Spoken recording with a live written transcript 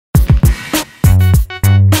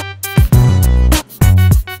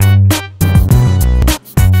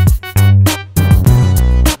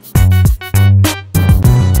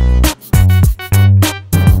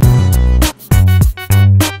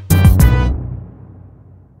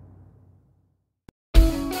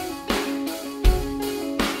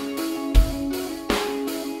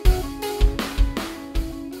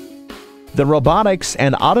The Robotics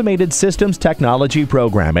and Automated Systems Technology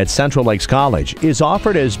program at Central Lakes College is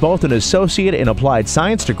offered as both an Associate in Applied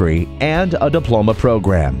Science degree and a diploma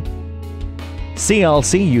program.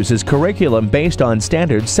 CLC uses curriculum based on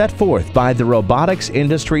standards set forth by the Robotics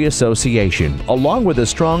Industry Association, along with a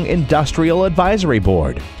strong industrial advisory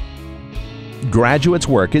board. Graduates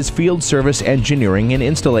work as field service engineering and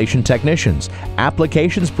installation technicians,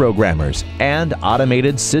 applications programmers, and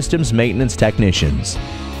automated systems maintenance technicians.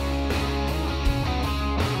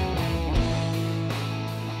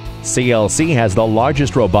 CLC has the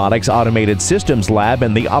largest robotics automated systems lab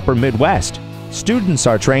in the Upper Midwest. Students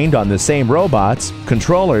are trained on the same robots,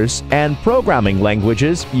 controllers, and programming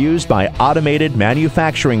languages used by automated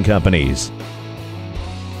manufacturing companies.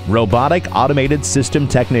 Robotic automated system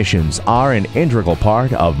technicians are an integral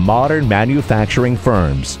part of modern manufacturing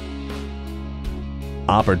firms.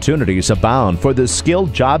 Opportunities abound for the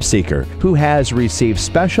skilled job seeker who has received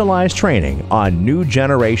specialized training on new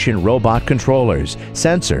generation robot controllers,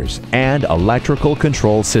 sensors, and electrical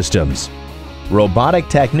control systems. Robotic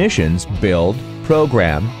technicians build,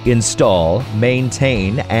 program, install,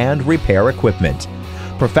 maintain, and repair equipment.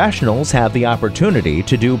 Professionals have the opportunity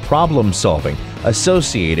to do problem solving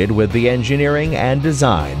associated with the engineering and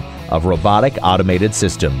design of robotic automated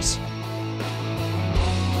systems.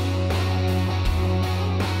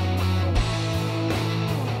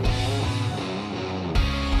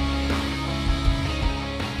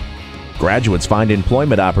 Graduates find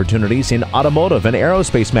employment opportunities in automotive and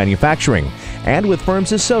aerospace manufacturing and with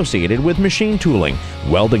firms associated with machine tooling,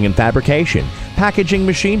 welding and fabrication, packaging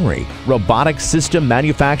machinery, robotic system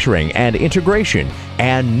manufacturing and integration,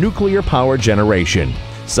 and nuclear power generation.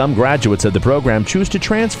 Some graduates of the program choose to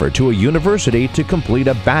transfer to a university to complete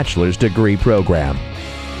a bachelor's degree program.